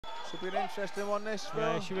Should be an interesting one, this, Phil.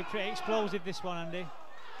 Yeah, should be pretty explosive, this one, Andy.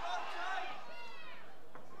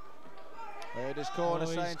 Heard his corner,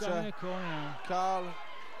 saying to Carl,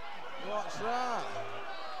 what's that?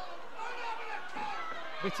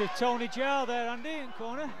 Bit of Tony Jar there, Andy, in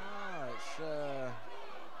corner. Ah, it's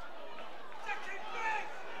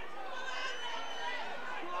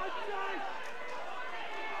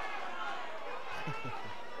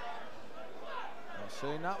not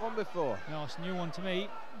seen that one before. No, it's a new one to me.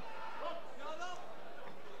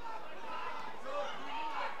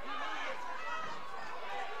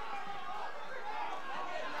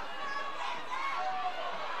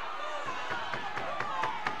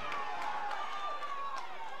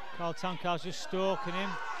 Tankard's just stalking him.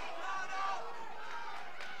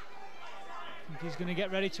 I think he's going to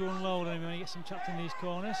get ready to unload on him when he gets him trapped in these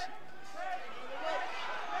corners.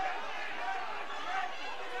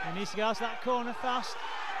 He needs to get out to that corner fast.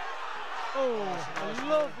 Oh, a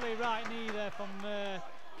lovely right knee there from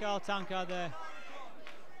Tankard there.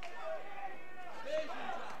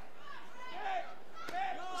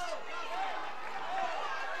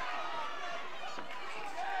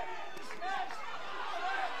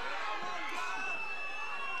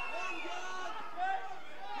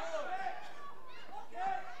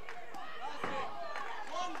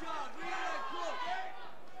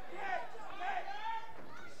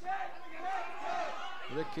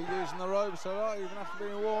 Ricky using the ropes, all right, even after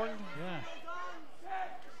being warned. Yeah.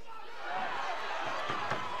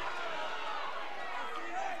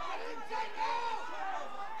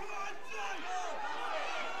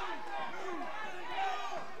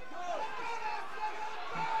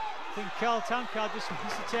 I think Tankard just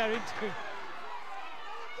wants to tear into him.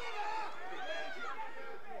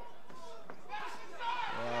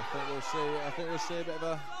 Yeah, I think we'll see a bit of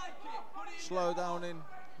a slowdown in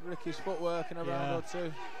Ricky's footwork in a round or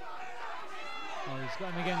two. Oh, he's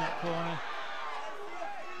got him again, that corner.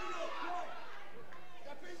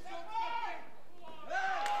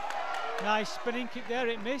 Nice spinning kick there,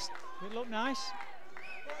 it missed. It looked nice.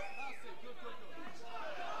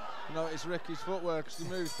 You know, it's Ricky's footwork as he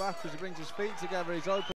moves backwards, he brings his feet together, he's open.